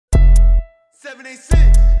786,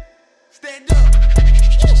 stand up.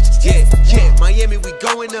 Yeah, Miami, we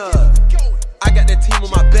going up. I got that team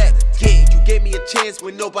on my back. Yeah, you gave me a chance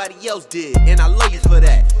when nobody else did, and I love you for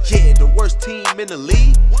that. Yeah, the worst team in the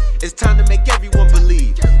league. It's time to make everyone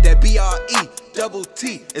believe that BRE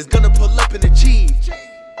is gonna pull up and achieve.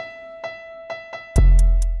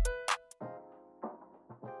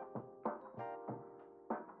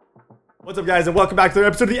 What's up, guys, and welcome back to another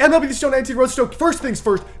episode of the MLB The Show 19 Road Show. First things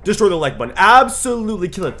first, destroy the like button. Absolutely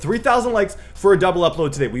kill it. 3,000 likes for a double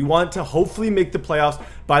upload today. We want to hopefully make the playoffs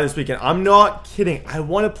by this weekend. I'm not kidding. I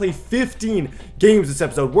want to play 15 games this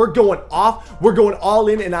episode. We're going off. We're going all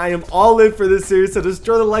in, and I am all in for this series. So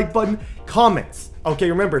destroy the like button. Comments. Okay,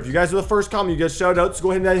 remember, if you guys are the first comment, you get shout out. So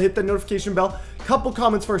go ahead and hit the notification bell. Couple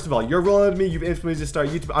comments first of all. You're rolling with me. You've influenced me to start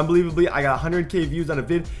YouTube. Unbelievably, I got 100K views on a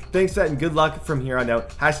vid. Thanks for that and good luck from here on out.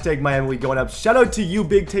 Hashtag Miami going up. Shout out to you,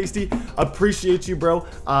 Big Tasty. Appreciate you, bro.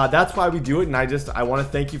 That's why we do it, and I want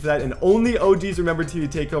to thank you for that. And only OGs remember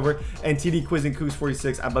TD Takeover and TD Quiz and Coos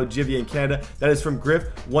 46 about Jivia in Canada. That is from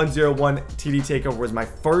Griff101. TD Takeover was my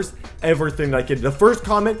first ever thing that I did. The first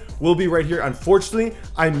comment will be right here. Unfortunately,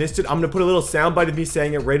 I missed it. I'm gonna put a little soundbite of me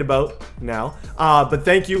saying it right about now. But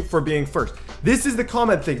thank you for being first. This is the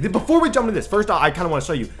comment thing. Before we jump into this, first I kind of want to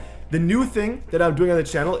show you the new thing that I'm doing on the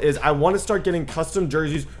channel is I want to start getting custom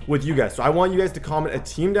jerseys with you guys. So I want you guys to comment a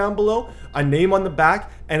team down below, a name on the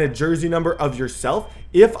back, and a jersey number of yourself.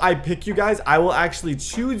 If I pick you guys, I will actually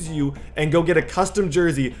choose you and go get a custom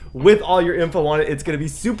jersey with all your info on it. It's going to be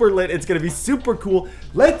super lit. It's going to be super cool.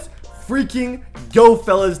 Let's freaking go,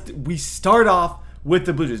 fellas. We start off with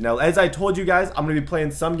the Blue Jays. Now, as I told you guys, I'm going to be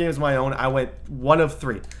playing some games of my own. I went 1 of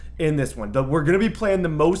 3 in this one. We're going to be playing the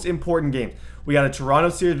most important game. We got a Toronto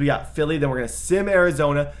series, we got Philly, then we're going to sim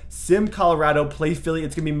Arizona, sim Colorado, play Philly.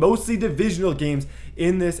 It's going to be mostly divisional games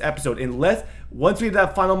in this episode. Unless, once we get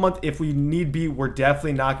that final month, if we need be, we're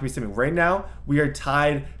definitely not going to be simming. Right now, we are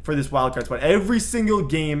tied for this wildcard spot. Every single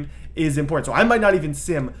game is important. So I might not even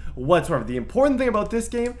sim whatsoever. The important thing about this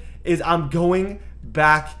game is I'm going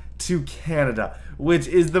back to Canada, which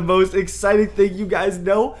is the most exciting thing. You guys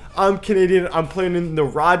know I'm Canadian. I'm playing in the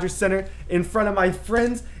Rogers Center in front of my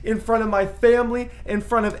friends, in front of my family, in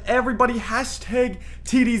front of everybody. Hashtag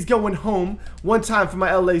TD's going home. One time for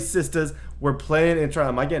my LA sisters. We're playing in Toronto.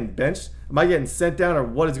 Am I getting benched? Am I getting sent down, or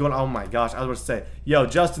what is going on? Oh my gosh, I was about to say, yo,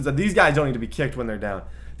 Justin, these guys don't need to be kicked when they're down.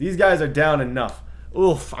 These guys are down enough.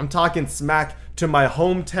 Oof, I'm talking smack to my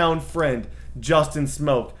hometown friend, Justin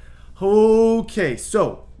Smoke. Okay,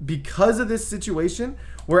 so because of this situation,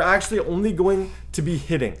 we're actually only going to be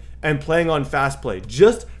hitting and playing on fast play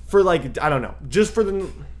just for, like, I don't know, just for the,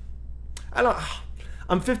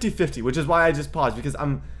 I'm 50-50, which is why I just paused, because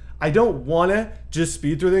I don't want to just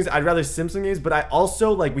speed through things. I'd rather sim some games, but I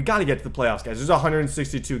also, like, we got to get to the playoffs, guys. There's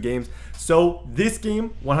 162 games. So this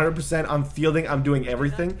game, 100%, I'm fielding, I'm doing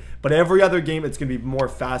everything. But every other game, it's going to be more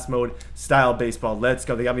fast mode style baseball. Let's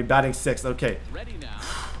go. They got me batting 6th. Okay.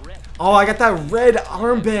 Oh, I got that red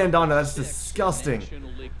armband on it. That's disgusting.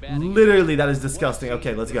 Literally, that is disgusting.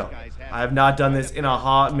 Okay, let's go. I have not done this in a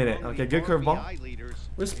hot minute. Okay, good curveball.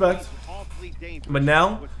 Respect. But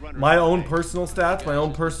now, my own personal stats, my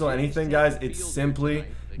own personal anything, guys, it simply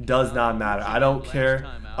does not matter. I don't care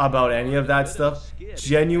about any of that stuff.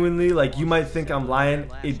 Genuinely, like, you might think I'm lying.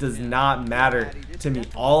 It does not matter to me.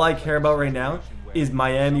 All I care about right now is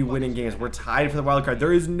Miami winning games. We're tied for the wild card.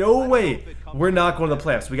 There is no way we're not going to the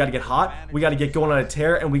playoffs. We got to get hot. We got to get going on a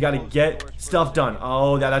tear, and we got to get stuff done.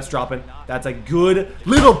 Oh, that's dropping. That's a good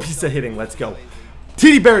little piece of hitting. Let's go.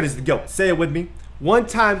 TDBarrett is the GOAT. Say it with me. One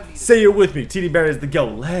time, say it with me. TDBarrett is the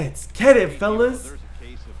GOAT. Let's get it, fellas.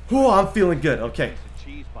 Oh, I'm feeling good. Okay.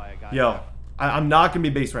 Yo, I'm not going to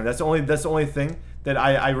be base running. That's the only thing that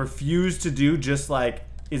I refuse to do, just like,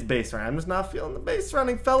 is base running. I'm just not feeling the base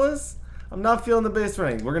running, fellas. I'm not feeling the base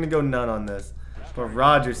running. We're going to go none on this. But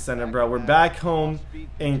Rogers Center, bro. We're back home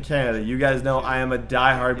in Canada. You guys know I am a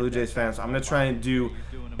diehard Blue Jays fan, so I'm going to try and do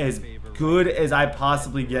as good as I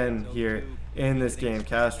possibly can here in this game.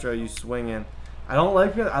 Castro, you swinging. I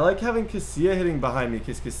like having Casilla hitting behind me,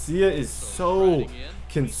 because Casilla is so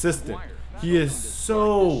consistent. He is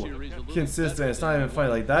so consistent. It's not even funny.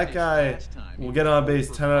 Like, that guy will get on base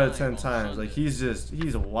 10 out of 10 times. Like, he's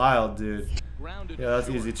a wild dude. Yeah, that's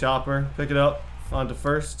easy. Chopper, pick it up, on to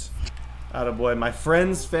first. Attaboy. My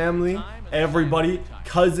friends, family, everybody,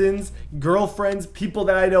 cousins, girlfriends, people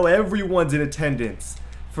that I know, everyone's in attendance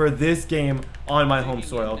for this game on my home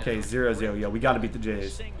soil. Okay, 0-0. Yeah, we got to beat the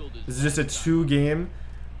Jays. This is just a 2-game,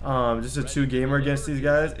 just a 2-gamer against these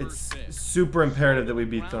guys. It's super imperative that we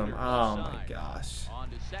beat them. Oh my gosh.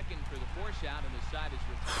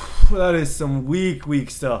 That is some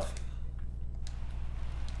weak stuff.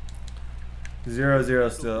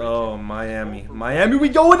 0-0 still. Oh, Miami. Miami, we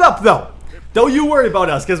going up, though. Don't you worry about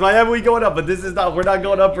us, because Miami, we going up. But this is not, we're not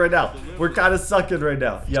going up right now. We're kind of sucking right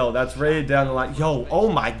now. Yo, that's right down the line. Yo,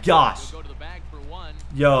 oh my gosh.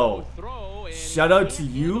 Yo, shout out to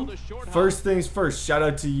you. First things first, shout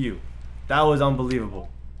out to you. That was unbelievable.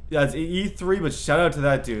 Yeah, it's E3, but shout out to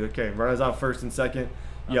that dude. Okay, runners on first and second.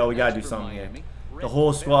 Yo, we got to do something here. The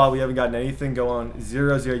whole squad, we haven't gotten anything going.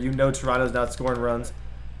 0-0. You know Toronto's not scoring runs.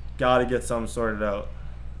 Got to get something sorted out.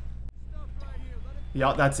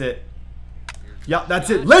 Yeah, that's it. Yeah, that's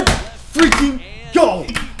it. Let's freaking go.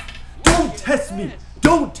 Don't test me.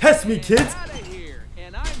 Don't test me, kids.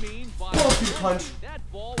 Bulking punch.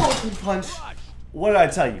 Bulking punch. What did I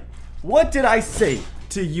tell you? What did I say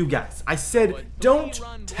to you guys? I said, don't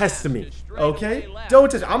test me, okay? Don't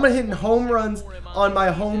test me. I'm gonna hit home runs on my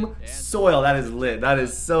home soil. That is lit. That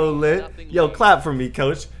is so lit. Yo, clap for me,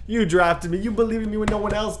 coach. You drafted me. You believed in me when no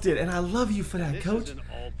one else did. And I love you for that, coach.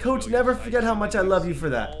 Coach, never forget how much I love you for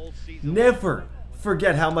that. Never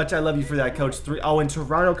forget how much I love you for that, coach. 3-0, oh, and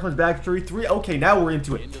Toronto comes back 3-3. Okay, now we're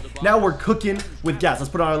into it. Now we're cooking with gas.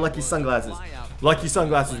 Let's put on our lucky sunglasses. Lucky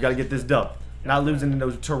sunglasses. Got to get this dub. Not losing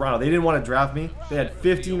to Toronto. They didn't want to draft me. They had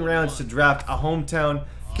 15 rounds to draft a hometown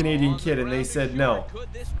Canadian kid, and they said no.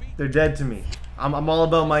 They're dead to me. I'm all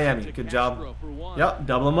about Miami. Good job. Yep,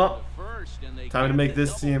 double them up. Time to make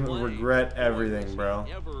this team regret everything, bro.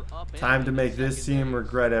 Time to make this team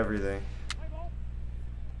regret everything.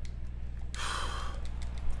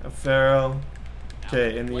 Farrow.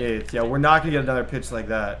 Okay, in the 8th. Yeah, we're not going to get another pitch like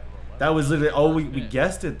that. That was literally... Oh, we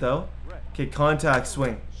guessed it, though. Okay, contact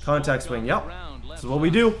swing. Contact swing. Yep. This is what we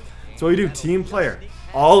do. That's what we do. Team player.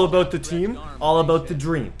 All about the team. All about the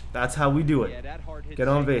dream. That's how we do it. Get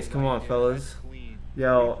on base. Come on, fellas.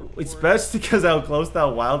 Yo, especially because how close that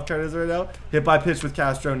wild card is right now. Hit by pitch with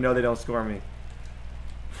Castro. No, they don't score me.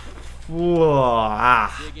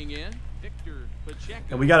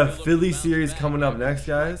 And we got a Philly series coming up next,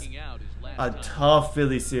 guys. A tough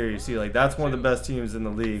Philly series. See, like, that's one of the best teams in the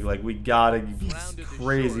league. Like, we gotta be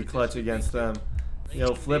crazy clutch against them.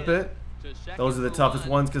 Yo, flip it. Those are the toughest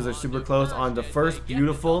ones because they're super close. On the first,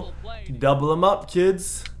 beautiful. Double them up,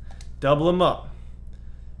 kids. Double them up.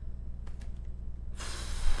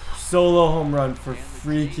 Solo home run for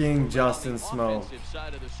freaking Justin Smoke.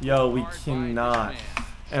 Yo, we cannot.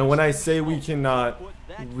 And when I say we cannot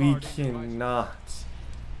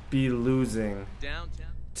be losing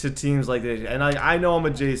to teams like this. And I know I'm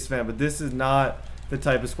a Jays fan, but this is not the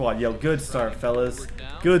type of squad. Yo, good start, fellas.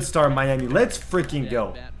 Good start, Miami. Let's freaking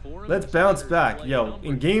go. Let's bounce back. Yo,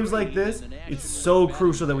 in games like this, it's so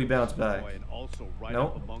crucial that we bounce back.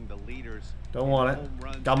 Nope. Don't want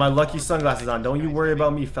it. Got my lucky sunglasses on. Don't you worry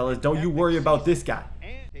about me, fellas. Don't you worry about this guy.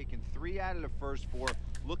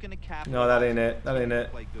 No, that ain't it. That ain't it.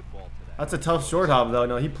 That's a tough short hop, though.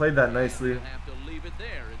 No, he played that nicely.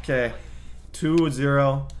 Okay.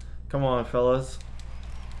 2-0. Come on, fellas.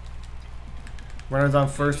 Runners on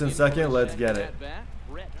first and second. Let's get it.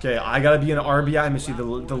 Okay, I got to be an RBI machine.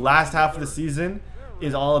 The last half of the season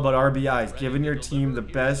is all about RBIs. Giving your team the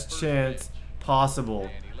best chance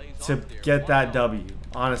possible to get that W.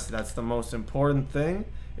 Honestly, that's the most important thing.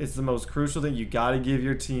 It's the most crucial thing. You got to give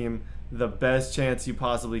your team the best chance you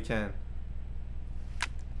possibly can.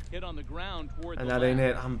 And that ain't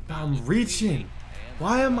it. I'm reaching.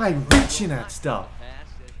 Why am I reaching at stuff?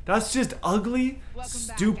 That's just ugly,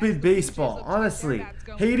 stupid baseball. Honestly,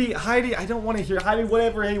 Heidi, I don't want to hear Heidi.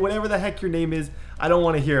 Whatever the heck your name is, I don't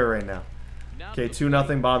want to hear it right now. Okay,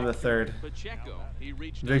 2-0, bottom of the third.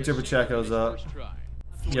 Victor Pacheco's up.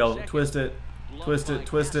 Yo, twist it, twist it,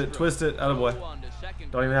 twist it, twist it. Attaboy.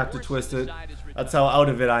 Don't even have to twist it. That's how out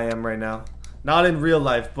of it I am right now. Not in real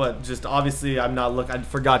life, but just obviously I'm not I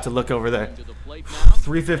forgot to look over there.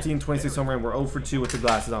 315, 26 home run. We're 0 for 2 with the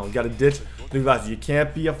glasses on. We got to ditch the glasses. You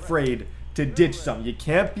can't be afraid to ditch something. You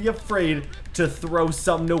can't be afraid to throw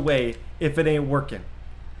something away if it ain't working.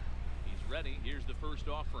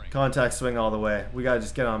 Contact swing all the way. We got to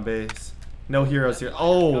just get on base. No heroes here.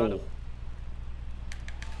 Oh. And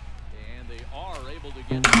they are able to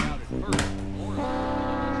get it out at first.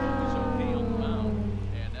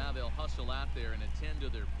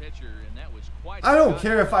 I don't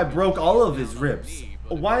care if I broke all of his ribs.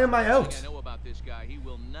 Why am I out?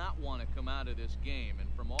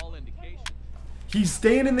 He's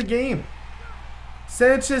staying in the game.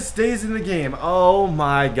 Sanchez stays in the game. Oh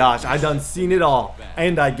my gosh, I done seen it all.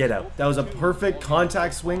 And I get out. That was a perfect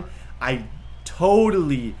contact swing. I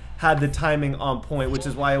totally had the timing on point, which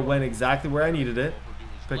is why it went exactly where I needed it.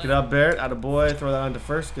 Pick it up, Barrett. Attaboy. Throw that onto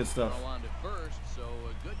first. Good stuff.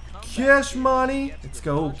 Cash money. Let's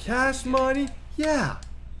go. Cash money. Yeah.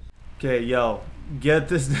 Okay, yo, get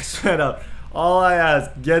this next man up. All I ask,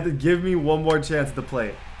 give me one more chance at the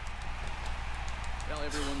plate.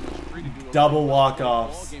 Double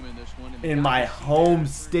walk-offs in my home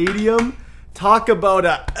stadium. Talk about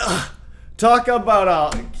a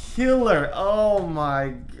killer. Oh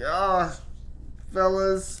my gosh,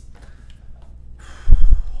 fellas.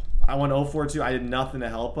 I went 0-4-2. I did nothing to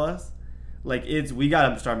help us. Like, we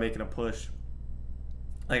gotta start making a push.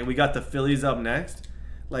 Like, we got the Phillies up next.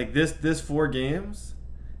 Like, this 4 games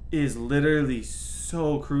is literally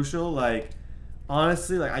so crucial. Like,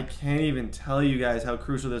 honestly, like, I can't even tell you guys how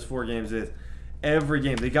crucial this 4 games is. Every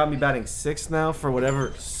game. They got me batting 6th now for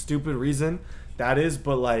whatever stupid reason that is.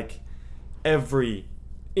 But, like, every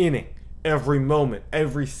inning, every moment,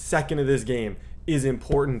 every second of this game is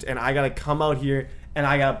important. And I got to come out here and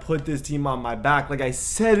I got to put this team on my back. Like I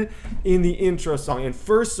said in the intro song. And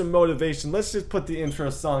for some motivation, let's just put the intro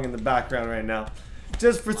song in the background right now.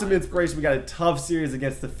 Just for some inspiration, we got a tough series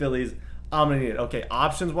against the Phillies. I'm going to need it. Okay,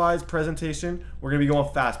 options-wise, presentation, we're going to be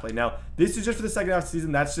going fast play. Now, this is just for the second half of the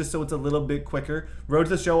season. That's just so it's a little bit quicker. Road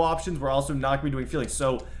to the show options, we're also not going to be doing fielding.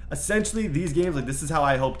 So, essentially, these games, like this is how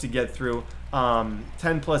I hope to get through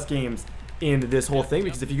 10-plus games in this whole thing.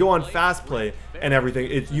 Because if you go on fast play and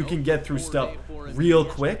everything, you can get through stuff real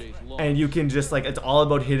quick. And you can just, like, it's all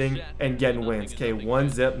about hitting and getting wins. Okay, 1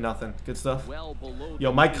 zip, nothing. Good stuff.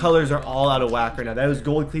 Yo, my colors are all out of whack right now. Those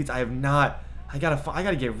gold cleats, I have not... I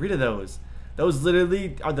gotta get rid of those. Those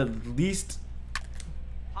literally are the least.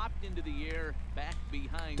 Popped into the air, back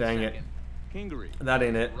behind. Dang it. Kingery. That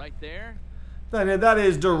ain't it. Right there. That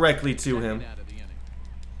is directly to him.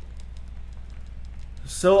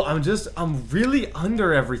 So I'm really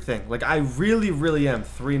under everything. Like I really am.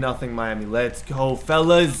 3-0 Miami. Let's go,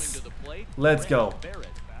 fellas. Let's go.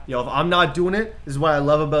 Yo, if I'm not doing it, this is what I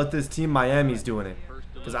love about this team. Miami's doing it.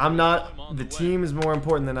 Because I'm not, the team is more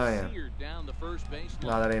important than I am.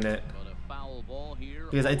 No, that ain't it.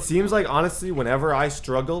 Because it seems like, honestly, whenever I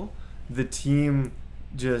struggle, the team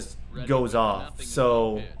just goes off.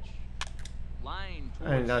 So,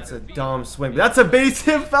 and that's a dumb swing. That's a base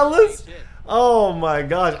hit, fellas! Oh my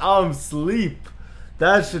gosh, I'm asleep.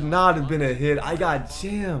 That should not have been a hit. I got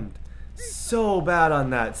jammed so bad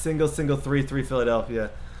on that. Single, 3-3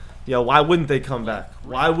 Philadelphia. Yo, why wouldn't they come back?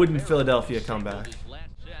 Why wouldn't Philadelphia come back?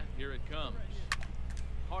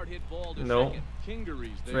 Nope.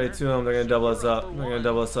 Straight to them. They're going to double us up. They're going to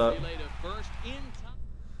double us up.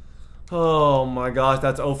 Oh my gosh,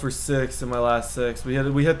 that's 0 for 6 in my last 6. We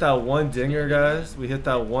hit that one dinger, guys. We hit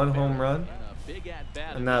that one home run.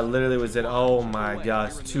 And that literally was it. Oh my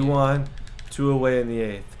gosh. 2 on, 2 away in the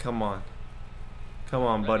 8th. Come on. Come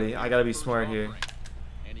on, buddy. I got to be smart here.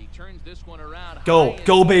 Go.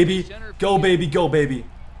 Go, baby. Go, baby. Go, baby.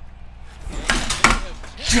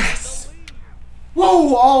 Yes!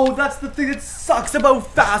 Whoa! Oh, that's the thing that sucks about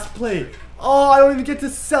fast play. Oh, I don't even get to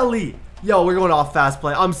Selly. Yo, we're going off fast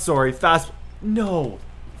play. I'm sorry. No.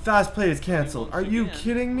 Fast play is canceled. Are you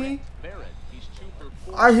kidding me?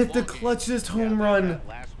 I hit the clutchest home run.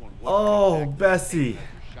 Oh, Bessie.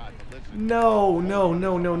 No.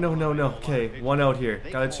 Okay, 1 out here.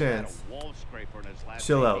 Got a chance.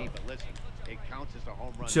 Chill out.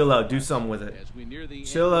 Chill out. Do something with it.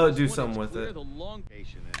 Chill out. Do something with it.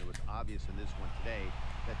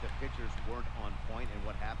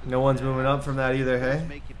 No one's moving up from that either,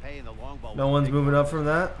 hey? No one's moving up from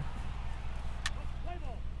that.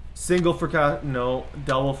 Single for no,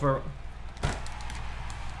 double for.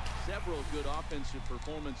 Several good offensive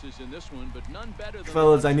performances in this one, but none better than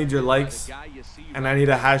fellas, I need your likes, and I need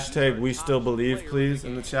a hashtag we still believe, please,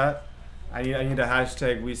 in the chat. I need a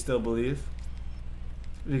hashtag we still believe,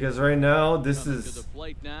 because right now this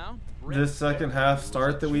second half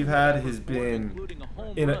start that we've had has been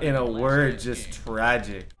in a word just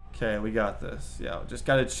tragic. Okay, we got this. Yeah, just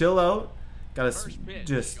gotta chill out. Gotta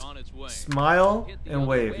just smile and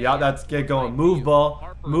wave. Yeah, that's get going. Move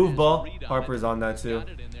ball. Move ball. Harper's on that too.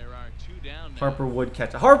 Harper would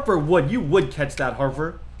catch it. Harper would. You would catch that,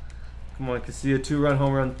 Harper. Come on, Casilla. 2-run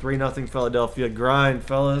home run. 3-0 Philadelphia. Grind,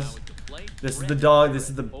 fellas. This is the dog. This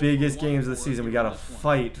is the biggest games of the season. We gotta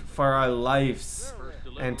fight for our lives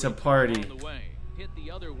and to party.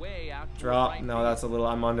 Drop. No, that's a little.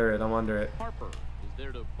 I'm under it. I'm under it.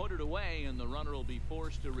 There to put it away, and the runner will be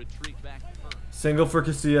forced to retreat back first. Single for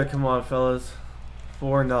Casilla. Come on, fellas.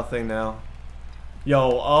 4-0 now.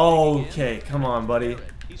 Yo, okay. Come on, buddy.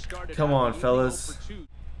 Come on, fellas.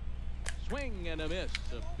 Swing and a miss.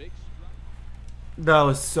 A big strike. That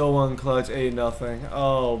was so unclutch. 8-0.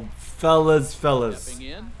 Oh, fellas. Stepping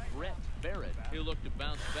in, TDBarrett. He'll look to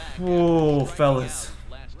bounce back. Oh, fellas.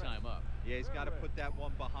 Last time up. Yeah, he's got to put that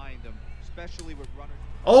one behind him, especially with runners.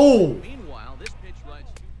 Oh! Meanwhile, this pitch rides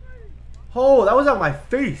two. Oh, that was on my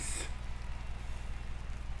face.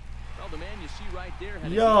 Well, the man you see right there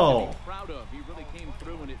had Yo. to be proud of. He really came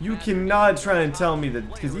through and it You mattered. cannot try and tell me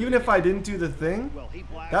that, because even if I didn't do the thing,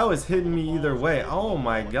 that was hitting me either way. Oh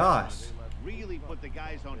my gosh. Really put the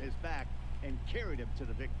guys on his back and carried him to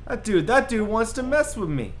the victory. That dude wants to mess with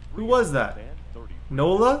me. Who was that?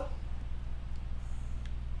 Nola?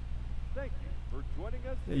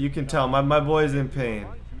 Yeah, you can tell my boy's in pain.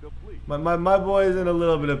 My boy's in a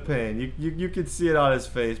little bit of pain. You can see it on his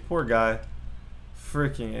face. Poor guy.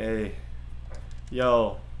 Freaking A.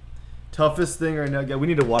 Yo. Toughest thing right now. We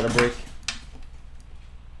need a water break.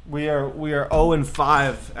 We are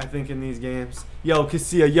 0-5, I think, in these games. Yo,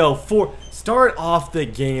 Casilla, yo, start off the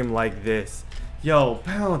game like this. Yo,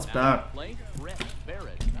 bounce back.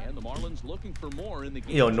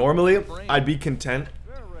 Yo, normally I'd be content.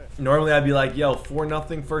 Normally I'd be like, yo,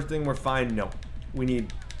 4-0, first thing, we're fine. No, we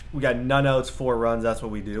got none outs, 4 runs. That's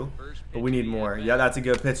what we do. But we need more. Yeah, that's a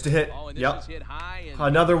good pitch to hit. Yep.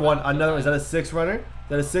 Another one. Is that a 6 runner? Is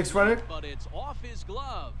that a 6 runner? But it's off his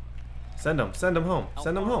glove. Send him home. Send him home.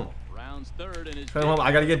 Send him home.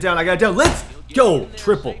 I gotta get down. Let's go.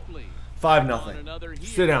 Triple. 5-0.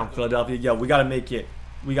 Sit down, Philadelphia. Yo, we gotta make it.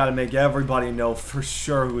 We gotta make everybody know for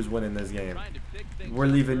sure who's winning this game. We're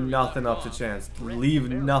leaving nothing up to chance.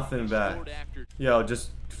 Leave nothing back. Yo,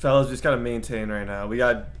 fellas, just gotta maintain right now.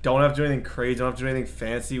 Don't have to do anything crazy. Don't have to do anything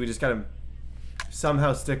fancy. We just gotta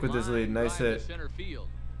somehow stick with this lead. Nice hit.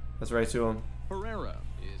 That's right to him. Pereira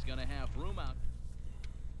is gonna have room out.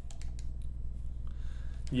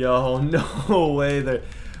 Yo, no way.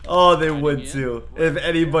 They would too. If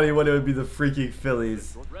anybody would, it would be the freaking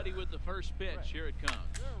Phillies. Ready with the first pitch. Here it comes.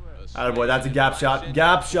 Attaboy, that's a gap shot.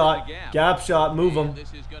 Gap shot. Gap shot. Move him.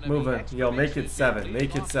 Move him. Yo, make it 7.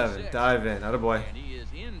 Make it 7. Dive in. Attaboy.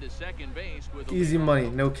 Easy money.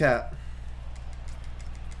 No cap.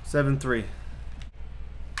 7-3.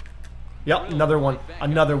 Yep, another one.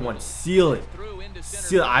 Another one. Seal it.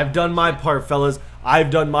 Seal it. I've done my part, fellas. I've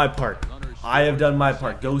done my part. I have done my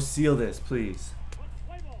part. Go seal this, please.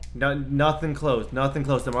 No, nothing close. Nothing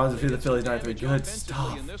close. The Marlins defeat the Phillies 9-3. Good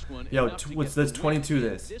stuff. Yo, let's 22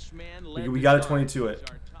 this. We got to 22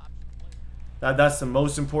 it. That's the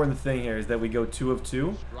most important thing here, is that we go 2 of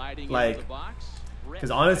 2. Like,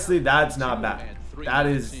 because honestly, that's not bad. That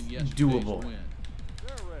is doable.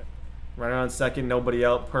 Right around second, nobody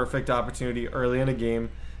out. Perfect opportunity early in a game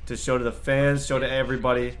to show to the fans, show to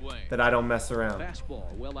everybody that I don't mess around.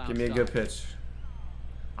 Give me a good pitch.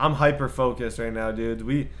 I'm hyper focused right now,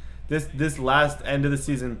 dude. This last end of the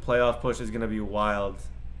season playoff push is gonna be wild.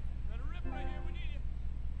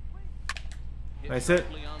 Nice hit.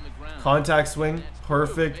 Contact swing.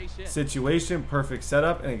 Perfect situation. Perfect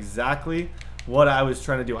setup. And exactly what I was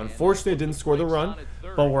trying to do. Unfortunately, I didn't score the run,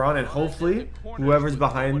 but we're on it. Hopefully, whoever's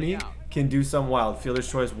behind me can do some wild. Fielder's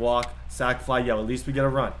choice, walk, sack fly. Yo, at least we get a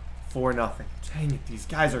run. 4-0. Dang it, these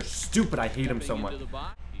guys are stupid. I hate them so much.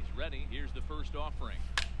 He's ready. Here's the first offering.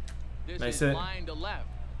 Nice hit. Line to left.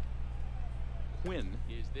 Quinn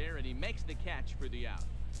is there and he makes the catch for the out.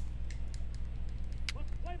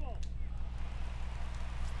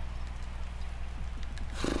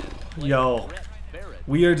 Yo,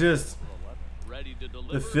 we are just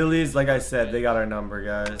the Phillies. Like I said, they got our number,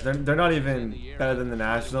 guys. They're not even better than the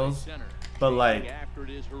Nationals, but like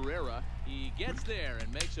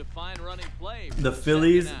the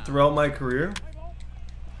Phillies throughout my career,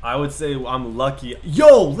 I would say I'm lucky.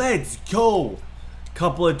 Yo, let's go.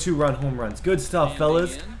 Couple of 2-run home runs. Good stuff,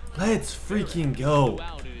 fellas. Let's freaking go.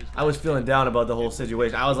 I was feeling down about the whole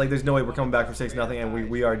situation. I was like, there's no way we're coming back from 6-0, and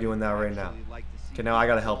we are doing that right now. Okay, now I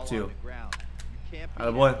gotta help too.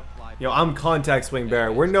 Attaboy. Yo, I'm contact swing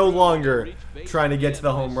Barrett. We're no longer trying to get to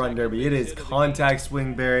the home run derby. It is contact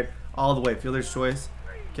swing Barrett all the way. Fielder's choice.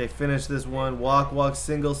 Okay, finish this one. Walk, walk,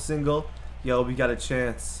 single, single. Yo, we got a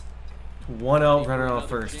chance. 1 out, runner on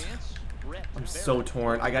first. I'm so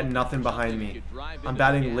torn. I got nothing behind me. I'm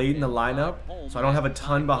batting late in the lineup, so I don't have a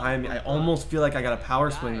ton behind me. I almost feel like I got to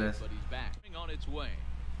power swing this.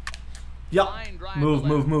 Yep. Move,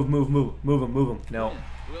 move, move, move, move. Move him, move him. No.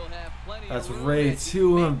 That's right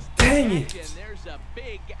to him. Dang it.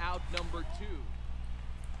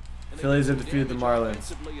 Phillies have defeated the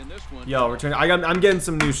Marlins. Yo, return. I'm getting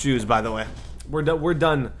some new shoes, by the way. We're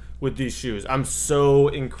done with these shoes. I'm so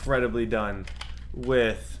incredibly done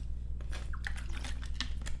with.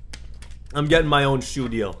 I'm getting my own shoe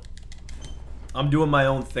deal. I'm doing my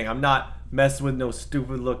own thing. I'm not messing with no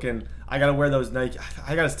stupid looking. I gotta wear those Nike.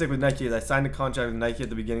 I gotta stick with Nike. I signed a contract with Nike at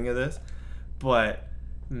the beginning of this, but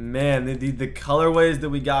Man, the colorways that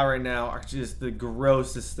we got right now are just the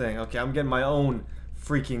grossest thing. Okay, I'm getting my own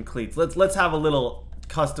freaking cleats. Let's have a little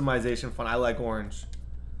customization fun. I like orange.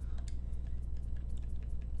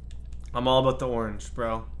 I'm all about the orange,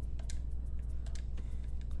 bro.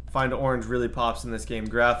 Find orange really pops in this game.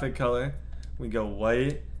 Graphic color. We go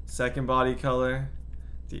white. Second body color.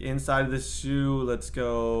 The inside of this shoe, let's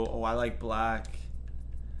go. Oh, I like black.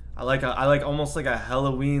 I like almost like a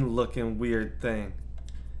Halloween looking weird thing.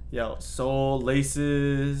 Yo, sole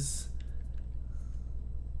laces.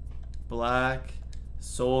 Black.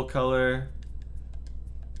 Sole color.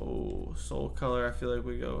 Oh, sole color. I feel like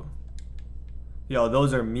we go. Yo,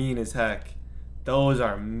 those are mean as heck. Those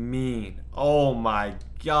are mean. Oh my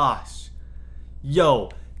gosh. Yo,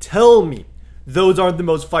 tell me those aren't the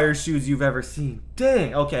most fire shoes you've ever seen.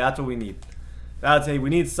 Dang. Okay, that's what we need. That's hey, we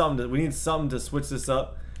need something to switch this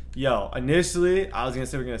up. Yo, initially I was gonna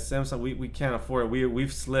say we're gonna sim some. We can't afford it.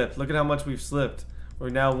 We've slipped. Look at how much we've slipped. We're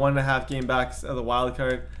now 1.5 game back of the wild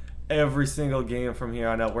card. Every single game from here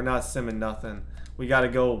on out, we're not simming nothing. We gotta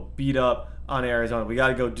go beat up on Arizona. We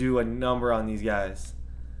gotta go do a number on these guys.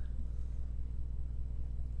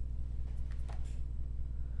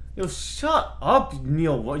 Yo, shut up,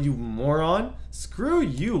 Neil. What, you moron? Screw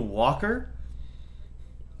you, Walker.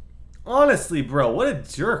 Honestly, bro, what a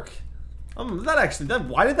jerk.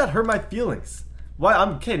 Why did that hurt my feelings? Why?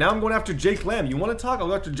 Okay, now I'm going after Jake Lamb. You want to talk? I'll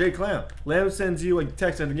go after Jake Lamb. Lamb sends you a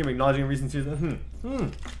text after the game acknowledging reasons. You're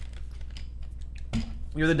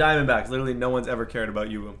the Diamondbacks. Literally, no one's ever cared about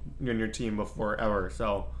you and your team before, ever.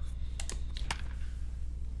 So,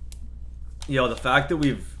 yo, the fact that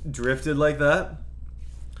we've drifted like that,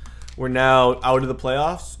 we're now out of the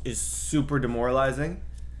playoffs, is super demoralizing.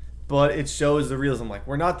 But it shows the realism. Like,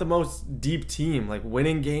 we're not the most deep team. Like,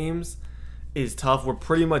 winning games is tough. We're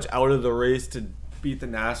pretty much out of the race to beat the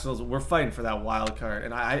Nationals. We're fighting for that wild card.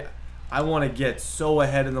 And I want to get so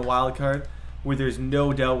ahead in the wild card where there's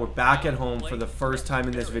no doubt we're back at home for the first time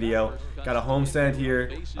in this video. Got a homestand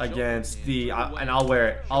here against the... and I'll wear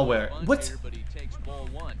it. I'll wear it. What?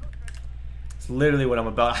 It's literally what I'm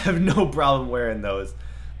about. I have no problem wearing those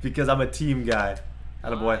because I'm a team guy.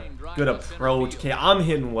 Attaboy. Good approach. Okay, I'm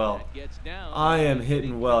hitting well. I am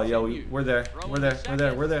hitting well. Yo, we're there. We're there. We're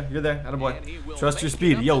there. We're there. You're there. Attaboy. Trust your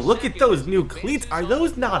speed. Yo, look at those new cleats. Are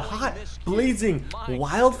those not hot? Blazing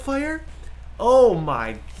wildfire? Oh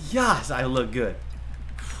my gosh, I look good.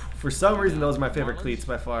 For some reason, those are my favorite cleats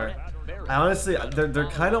by far. I honestly, they're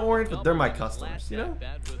kind of orange, but they're my customs, you know?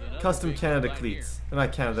 Custom Canada cleats. They're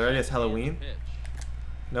not Canada, they're I guess Halloween.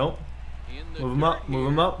 Nope. Move them up. Move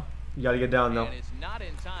them up. You gotta get down though.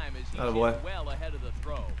 Attaboy.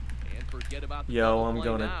 Yo, I'm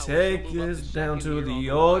gonna take this down to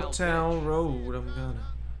the old town road. I'm gonna.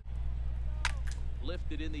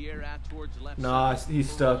 Nah, he's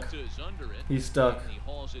stuck. He's stuck.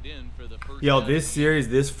 Yo, this series,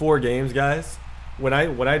 this 4 games, guys. When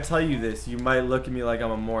I tell you this, you might look at me like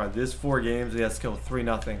I'm a moron. This 4 games, let's go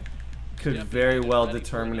 3-0. Could very well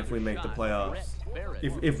determine if we make the playoffs.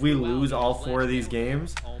 If we lose all 4 of these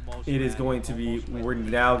games, it is going to be, we're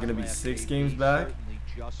now going to be 6 games back.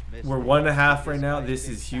 We're 1.5 right now. This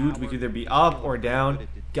is huge. We could either be up or down.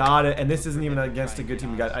 Got it. And this isn't even against a good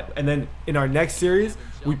team. We got, and then in our next series,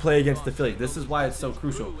 we play against the Phillies. This is why it's so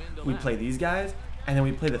crucial. We play these guys, and then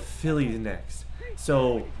we play the Phillies next.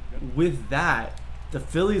 So with that, the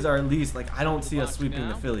Phillies are at least, like, I don't see us sweeping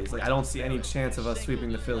the Phillies. Like, I don't see any chance of us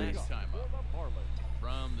sweeping the Phillies.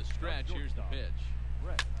 From the stretch, here's the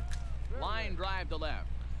pitch. Line drive to left.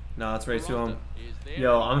 No, it's right to him.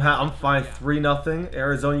 Yo, I'm fine. 3-0.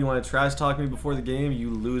 Arizona, you want to trash talk me before the game? You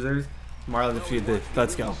losers. Marlon defeated this.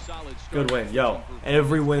 Let's go. Good win. Yo,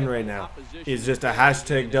 every win right now is just a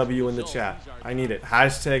hashtag W in the chat. I need it.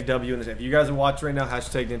 Hashtag W in the chat. If you guys are watching right now,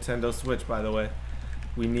 hashtag Nintendo Switch, by the way.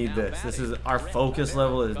 We need this. This is our focus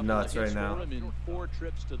level is nuts right now.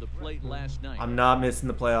 I'm not missing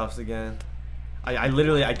the playoffs again. I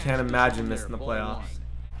literally, I can't imagine missing the playoffs.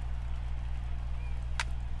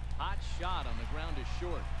 Hot shot on the ground is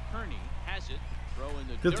short. Kearney has it. Throw in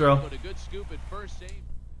the good throw. But a good scoop at first save.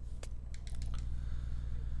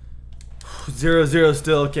 0-0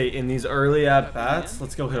 still. Okay, in these early at-bats,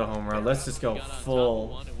 let's go hit a home run. Let's just go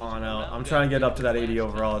full on out. I'm trying to get up to that 80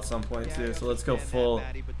 overall at some point too, so let's go full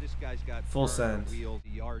send.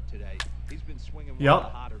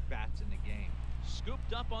 Yup.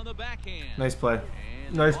 Scooped up on the backhand. Nice play.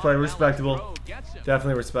 Nice play. Respectable.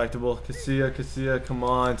 Definitely respectable. Casilla, come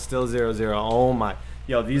on. Still 0-0. Oh my.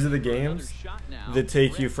 Yo, these are the games that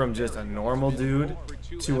take you from just a normal dude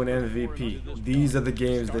to an MVP. These are the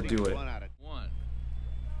games that do it.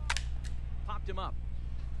 Popped him up.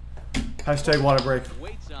 Hashtag water break.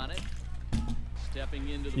 Waits on it. Stepping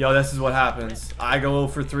into the Yo, this is what happens. I go 0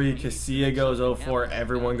 for 3, Casilla goes 0 for,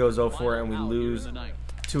 everyone goes 0 for, and we lose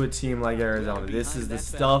to a team like Arizona. This is the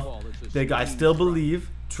stuff that I still believe.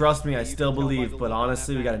 Trust me, I still believe. But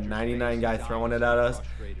honestly, we got a 99 guy throwing it at us,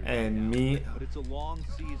 and me.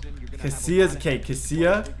 Casilla's okay.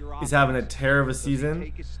 Casilla is having a terror of a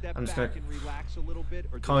season. I'm just gonna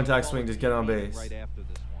contact swing, just get on base.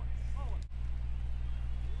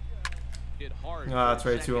 Oh, that's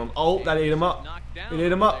right to him. Oh, that ate him up. It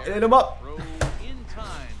ate him up. It ate him up. In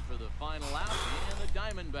time for the final out, and the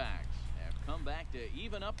Diamondbacks have come back to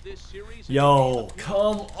even up this series. Yo,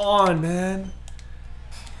 come on, man.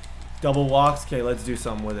 Double walks. Okay, let's do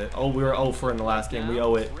something with it. Oh, we were 0 for in the last game. We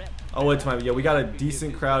owe it. Owe it to Miami. Yo, we got a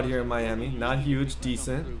decent crowd here in Miami. Not huge,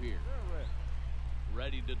 decent.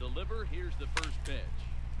 Ready to deliver. Here's the first pitch.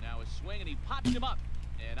 Now a swing, and he pops him up.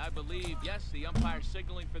 And I believe, yes, the umpire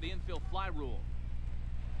signaling for the infield fly rule.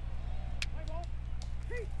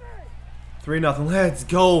 3-0. Let's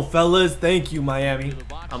go, fellas. Thank you, Miami.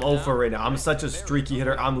 I'm 0 for right now. I'm such a streaky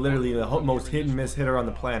hitter. I'm literally the most hit and miss hitter on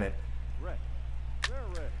the planet.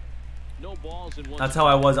 No balls in one. That's how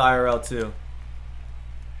I was IRL too.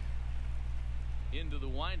 Into the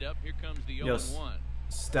windup. Here comes the 0-1. Yo,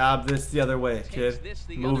 stab this the other way, kid.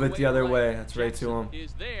 Move it the other way. That's right to him.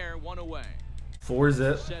 Is there, 1 away.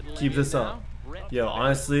 4-zip. Keep this up. Yo,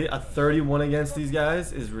 honestly, a 31 against these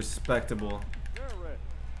guys is respectable.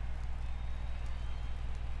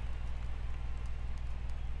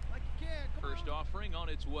 First offering on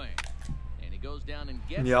its way. And he goes down and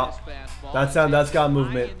gets Yeah. this fastball. That's got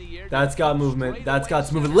movement. That's got movement. That's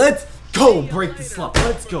got movement. Let's go. Break the slump.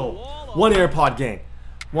 Let's go. One AirPod game.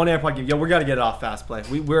 One AirPod game. Yo, we got to get it off fast play.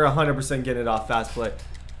 We're 100% getting it off fast play.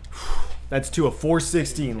 That's to a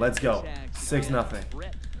 4-16. Let's go. 6-0.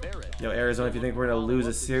 Yo, Arizona, if you think we're going to lose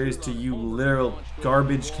a series to you literal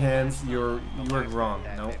garbage cans, you're wrong.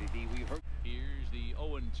 Nope. Here's the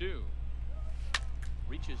 0-2.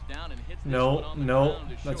 Reaches down and hits this one No, on the no, ground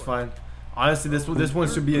to that's short. fine. Honestly, this one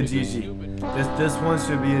should be a GG. This one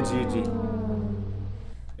should be a GG.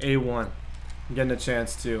 A1. I'm getting a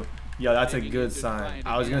chance to. Yo, that's a good sign.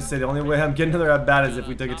 I was gonna say the only way I'm getting another at bat is if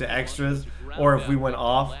we took it to extras, or if we went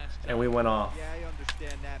off and we went off.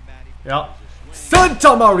 Yep.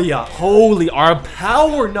 Santa Maria! Holy, our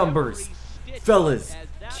power numbers, fellas,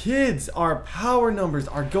 kids, our power numbers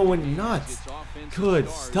are going nuts. Good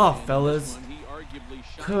stuff, fellas.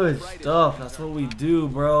 Good stuff. That's what we do,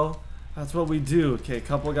 bro. That's what we do. Okay, a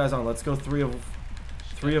couple of guys on. Let's go 3 of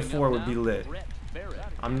 4 would be lit.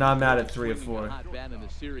 I'm not mad at 3 of 4.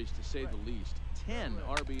 10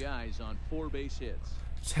 RBIs on 4 base hits.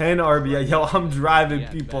 10 RBI. Yo, I'm driving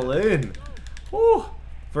people in. Woo.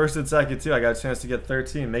 First and second, too. I got a chance to get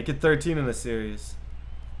 13. Make it 13 in the series.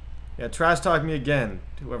 Yeah, trash talk me again,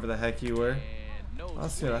 whoever the heck you were. Oh,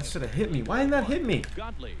 shit, that should have hit me. Why didn't that hit me?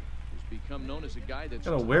 Godley has become known as a guy that's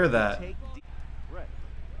Gotta wear that.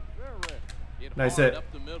 Nice hit. Up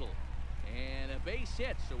the middle. And a base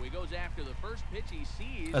hit, so he goes after the first pitch he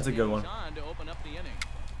sees. That's a good one. On to open up the inning.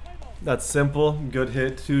 That's simple. Good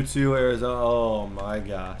hit. 2-2 Arizona. Oh my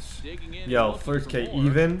gosh. Yo, first K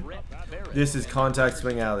even. This is contact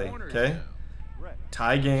swing alley. Okay.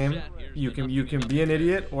 Tie game. You can be an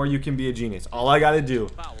idiot or you can be a genius. All I gotta do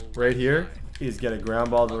right here is get a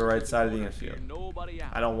ground ball to the right side of the infield.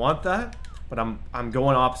 I don't want that, but I'm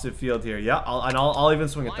going opposite field here. Yeah, I'll even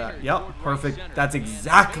swing at that. Yep, perfect. That's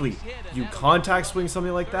exactly. You contact swing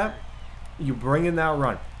something like that, you bring in that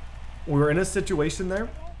run. We're in a situation there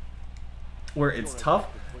where it's tough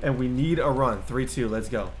and we need a run. 3-2. Let's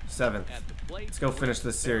go. 7th. Let's go finish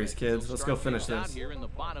this series, kids. Let's go finish this. Here in the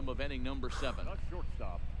bottom of inning number 7.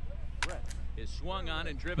 Is swung on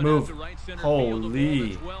and driven Move. out to right center Holy.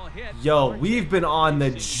 field. Well hit. Yo, we've been on the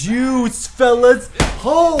juice, fellas.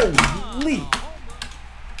 Holy.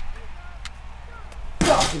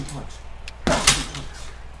 Falcon punch.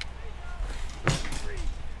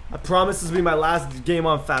 I promise this will be my last game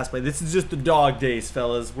on fast play. This is just the dog days,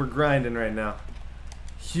 fellas. We're grinding right now.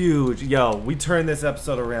 Huge. Yo, we turned this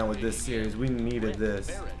episode around with this series. We needed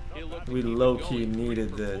this. We low-key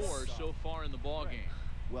needed this. So far in the ball game.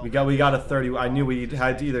 We got a 30. I knew we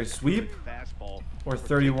had to either sweep or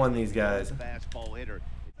 31 these guys.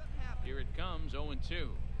 Here it comes, 0-2.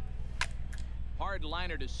 Hard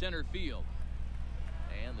liner to center field.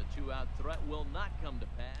 And the 2-out threat will not come to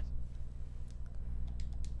pass.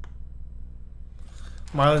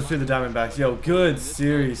 Marlins through the Diamondbacks. Yo, good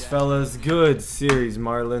series, fellas. Good series,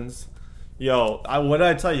 Marlins. Yo, what did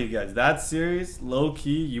I tell you guys? That series,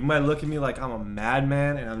 low-key, you might look at me like I'm a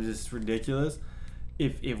madman and I'm just ridiculous.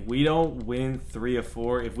 if we don't win 3 of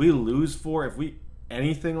 4, if we lose 4, if we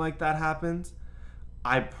anything like that happens,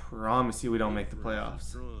 I promise you we don't make the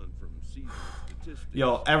playoffs.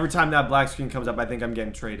 Yo, every time that black screen comes up, I think I'm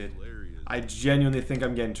getting traded. I genuinely think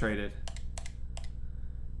I'm getting traded.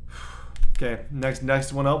 Okay,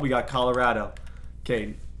 next one up, we got Colorado.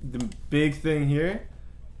 Okay, the big thing here,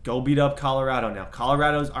 go beat up Colorado now.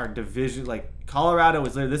 Colorado's our division, like, Colorado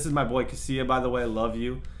is literally, this is my boy Casilla, by the way. I love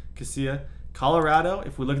you, Casilla. Colorado,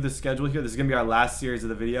 if we look at the schedule here, this is going to be our last series of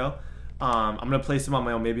the video. I'm going to place them on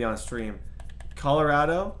my own, maybe on stream.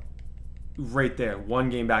 Colorado, right there, 1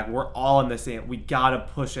 game back. We're all in the same. We got to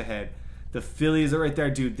push ahead. The Phillies are right there.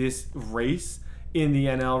 Dude, this race in the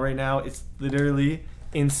NL right now, it's literally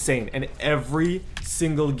insane. And every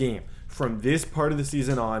single game from this part of the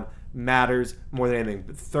season on matters more than anything.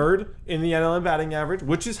 But 3rd in the NL in batting average,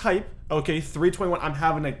 which is hype. Okay, 321. I'm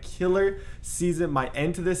having a killer season. My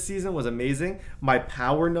end to this season was amazing. My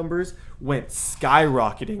power numbers went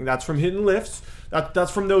skyrocketing. That's from hitting lifts.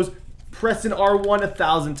 That's from those pressing R1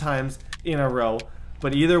 1,000 times in a row.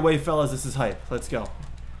 But either way, fellas, this is hype. Let's go.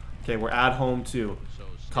 Okay, we're at home too.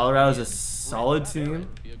 Colorado's a solid team.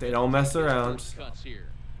 They don't mess around.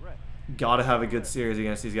 Gotta have a good series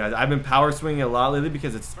against these guys. I've been power swinging a lot lately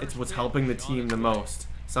because it's what's helping the team the most.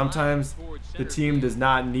 Sometimes the team does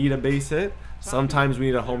not need a base hit. Sometimes we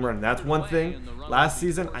need a home run. That's one thing. Last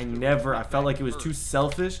season, I felt like it was too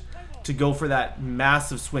selfish to go for that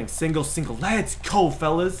massive swing. Single. Let's go,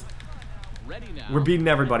 fellas. We're beating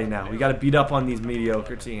everybody now. We got to beat up on these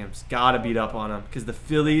mediocre teams. Got to beat up on them. Because the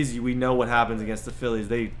Phillies, we know what happens against the Phillies.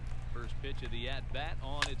 First pitch of the at-bat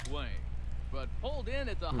on its way. But pulled in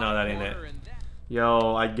at the no, that ain't it.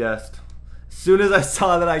 Yo, I guessed. As soon as I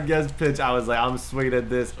saw that I guessed pitch, I was like, I'm swinging at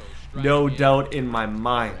this. No doubt in my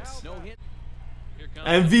mind.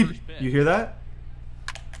 MVP. You hear that?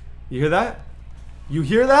 You hear that? You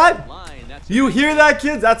hear that? You hear that,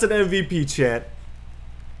 kids? That's an MVP chant.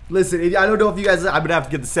 Listen, I don't know if you guys, I'm going to have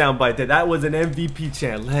to get the sound bite there. That was an MVP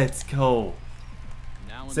chant. Let's go.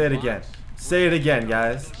 Say it again. Say it again,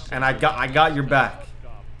 guys. And I got your back.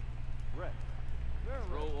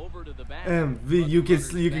 MV, you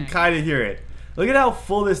can kind of hear it. Look at how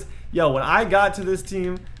full this. Yo, when I got to this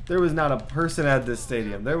team, there was not a person at this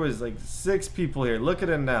stadium. There was like 6 people here. Look at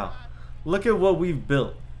it now. Look at what we've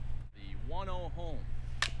built. The 1-0 home.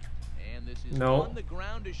 And this is no. On the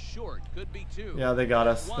ground is short. Could be 2. Yeah, they got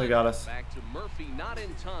us. They got us. Back to Murphy, not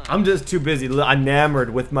in time. I'm just too busy.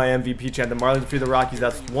 Enamored with my MVP chant. The Marlins defeat the Rockies.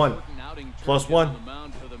 That's 1. +1.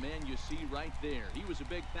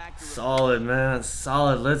 Solid, man.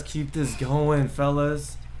 Solid. Let's keep this going,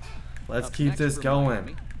 fellas. Let's keep this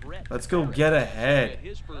going. Let's go get ahead.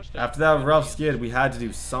 After that rough skid, we had to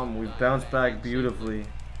do something. We've bounced back beautifully.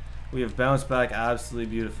 We have bounced back absolutely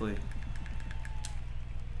beautifully.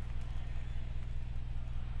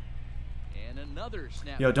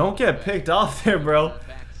 Yo, don't get picked off there, bro.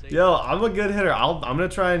 Yo, I'm a good hitter. I'm gonna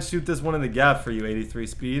try and shoot this one in the gap for you. 83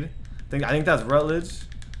 speed. I think that's Rutledge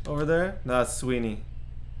over there. No, that's Sweeney.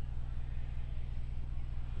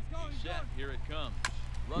 Here it comes.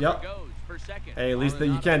 Yep. Hey, at least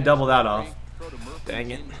you can't double that off.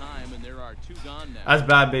 Dang it. That's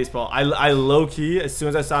bad baseball. I low-key, as soon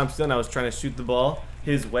as I saw him still, I was trying to shoot the ball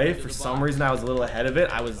his way. For some reason, I was a little ahead of it.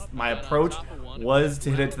 My approach was to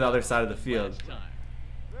hit it to the other side of the field.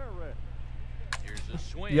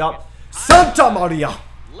 Yup. Santa Maria.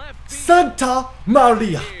 Santa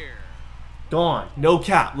Maria. Gone. No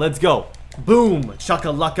cap. Let's go. Boom.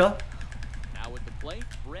 Chakalaka. Now at the plate,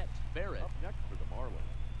 TDBarrett. Up next for the Marlins.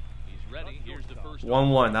 He's ready. Here's the first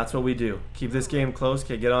 1-1. That's what we do. Keep this game close.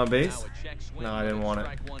 Okay, get on base. No, I didn't want it.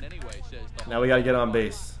 Now we got to get on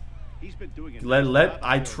base.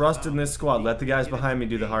 I trust in this squad. Let the guys behind me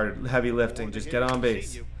do the heavy lifting. Just get on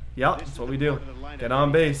base. Yep, that's what we do. Get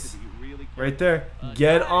on base. Right there.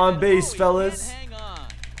 Get on base, fellas.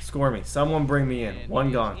 Score me. Someone bring me in.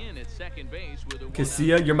 1 gone.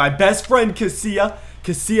 Casilla, you're my best friend, Casilla.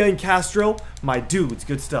 Casilla and Castro, my dudes.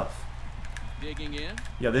 Good stuff.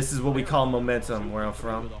 Yeah, this is what we call momentum where I'm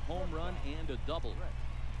from.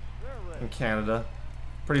 In Canada.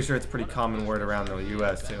 Pretty sure it's a pretty common word around the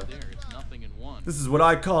US too. This is what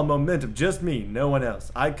I call momentum. Just me, no one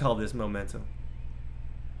else. I call this momentum.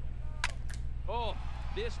 Oh,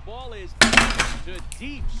 this ball is to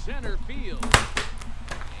deep center field.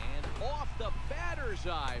 And off the batter's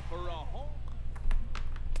eye for a home.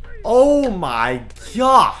 Oh my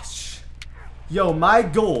gosh. Yo, my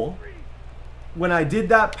goal when I did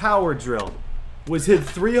that power drill was hit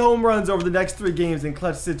 3 home runs over the next 3 games in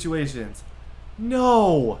clutch situations.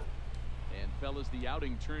 No. fellas, the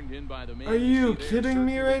outing turned in by the man. Are you kidding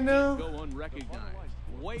me right now? Go unrecognized.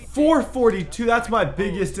 442. That's my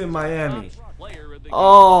biggest in Miami.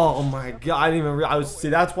 Oh my God! I didn't even. I was see.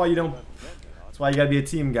 That's why you don't. That's why you gotta be a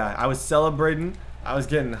team guy. I was celebrating. I was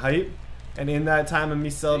getting hype, and in that time of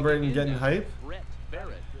me celebrating and getting hype.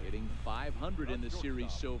 Hitting 500 in the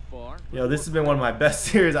series so far. Yo, this has been one of my best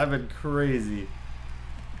series. I've been crazy.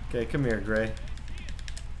 Okay, come here, Gray.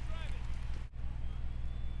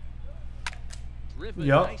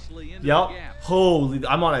 Yup. Yup. Holy,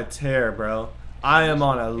 I'm on a tear, bro. I am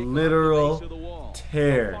on a literal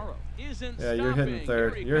tear. Yeah, you're hitting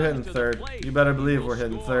third. You're hitting third. You better believe we're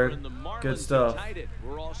hitting third. Good stuff.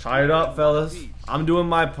 Tie it up, fellas. I'm doing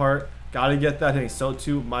my part. Gotta get that hitting. So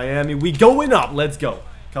too, Miami. We going up. Let's go.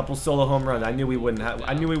 Couple solo home runs. I knew we wouldn't have.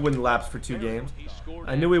 I knew we wouldn't lapse for 2 games.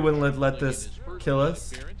 I knew we wouldn't let this kill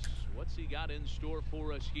us. What's he got in store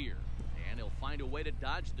for us here? And he'll find a way to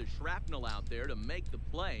dodge the shrapnel out there to make the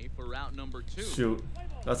play for route number 2. Shoot,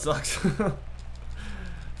 that sucks.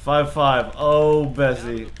 5-5. Oh,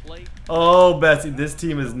 Bessie. Oh, Bessie. This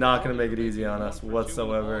team is not going to make it easy on us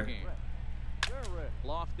whatsoever.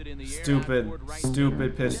 Stupid,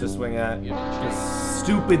 stupid pitch to swing at.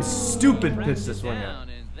 Stupid, stupid pitch to swing at.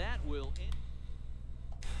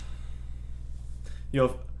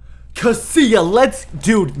 Yo, Casilla, let's,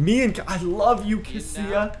 dude, I love you,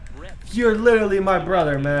 Casilla. You're literally my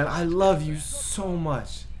brother, man. I love you so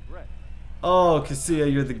much. Oh,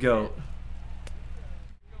 Casilla, you're the GOAT.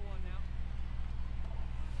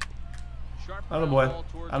 Attaboy.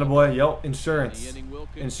 Attaboy. Yo, insurance.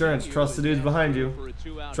 Insurance. Trust the dudes behind you.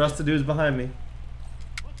 Trust the dudes behind me.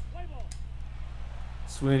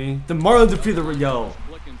 Sweeney. The Marlins defeat the... Yo.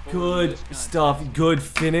 Good stuff. Good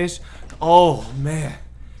finish. Oh, man.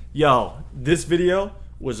 Yo, this video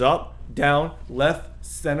was up, down, left,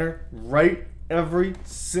 center, right, every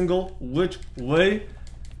single which way.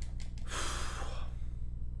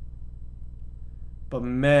 But,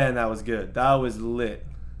 man, that was good. That was lit.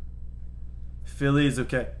 Phillies,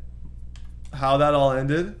 okay. How that all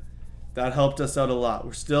ended, that helped us out a lot.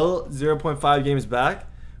 We're still 0.5 games back.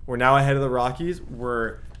 We're now ahead of the Rockies.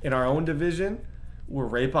 We're in our own division. We're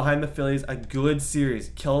right behind the Phillies. A good series.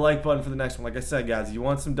 Kill a like button for the next one. Like I said, guys, if you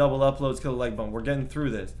want some double uploads, kill a like button. We're getting through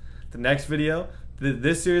this. The next video,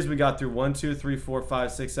 this series we got through 1, 2, 3, 4,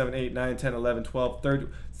 5, 6, 7, 8, 9, 10, 11, 12,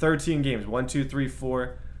 13 games. 1, 2, 3,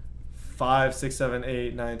 4, 5, 6, 7,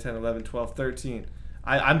 8, 9, 10, 11, 12, 13.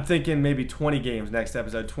 I'm thinking maybe 20 games next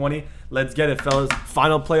episode. 20. Let's get it, fellas.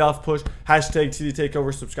 Final playoff push. Hashtag TD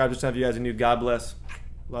Takeover. Subscribe to the channel if you guys are new. God bless.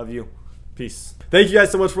 Love you. Peace. Thank you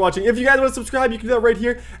guys so much for watching. If you guys want to subscribe, you can do that right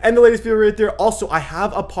here. And the latest video right there. Also, I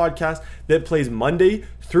have a podcast that plays Monday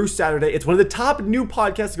through Saturday. It's one of the top new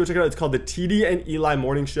podcasts. Go check it out. It's called the TD and Eli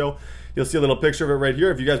Morning Show. You'll see a little picture of it right here.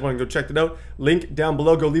 If you guys want to go check it out, link down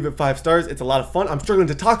below. Go leave it 5 stars. It's a lot of fun. I'm struggling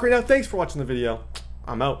to talk right now. Thanks for watching the video.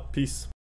 I'm out. Peace.